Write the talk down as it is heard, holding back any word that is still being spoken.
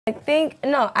I think,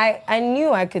 no, I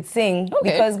knew I could sing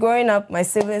because growing up, my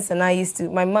siblings and I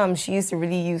my mom, she used to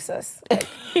really use us. Like,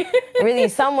 really,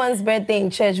 someone's birthday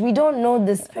in church, we don't know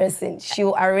this person.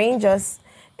 She'll arrange us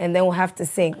and then we'll have to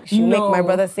sing. She'll make my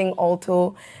brother sing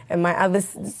alto and my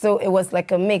others, so it was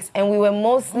like a mix. And we were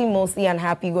mostly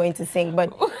unhappy going to sing,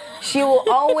 but she will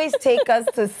always take us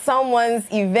to someone's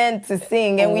event to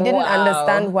sing and we didn't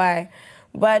understand why.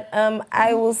 But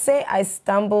I will say I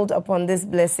stumbled upon this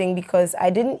blessing because I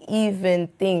didn't even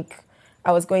think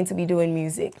I was going to be doing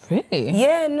music. Really?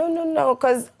 Yeah, no,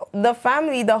 because the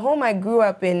family, the home I grew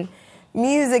up in,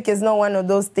 music is not one of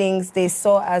those things they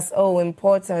saw as, oh,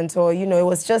 important, or, you know, it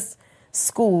was just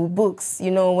school, books.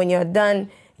 You know, when you're done,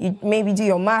 you maybe do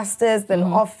your master's, then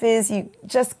office, you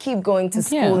just keep going to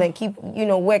school and keep, you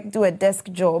know, do a desk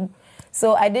job.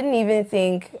 So I didn't even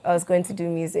think I was going to do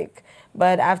music.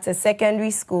 But after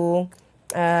secondary school,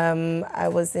 I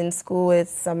was in school with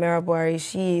Samira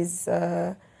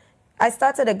Buhari. I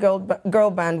started a girl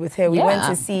band with her. We went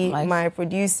to see my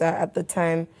producer at the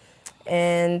time,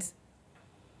 and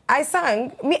I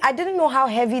sang. I didn't know how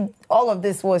heavy all of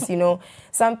this was, you know.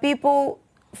 Some people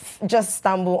just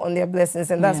stumble on their blessings,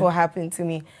 and that's what happened to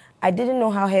me. I didn't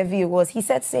know how heavy it was. He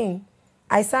said, sing.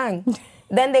 I sang.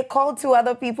 Then they called 2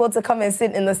 other people to come and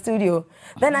sit in the studio.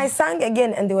 Then I sang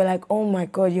again, and they were like, oh, my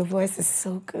God, your voice is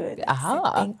so good. I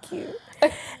said, thank you.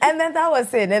 And then that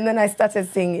was it. And then I started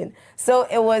singing. So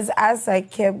it was as I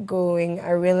kept going,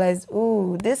 I realized,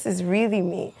 ooh, this is really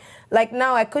me. Like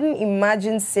now, I couldn't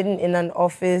imagine sitting in an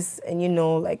office and, you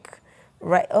know, like,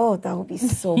 oh, that would be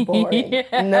so boring.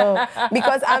 No,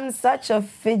 because I'm such a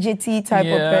fidgety type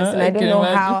of person. I don't know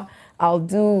how I'll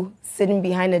do sitting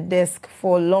behind a desk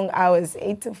for long hours,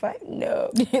 8 to 5. No.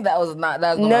 That was not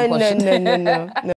my question. No.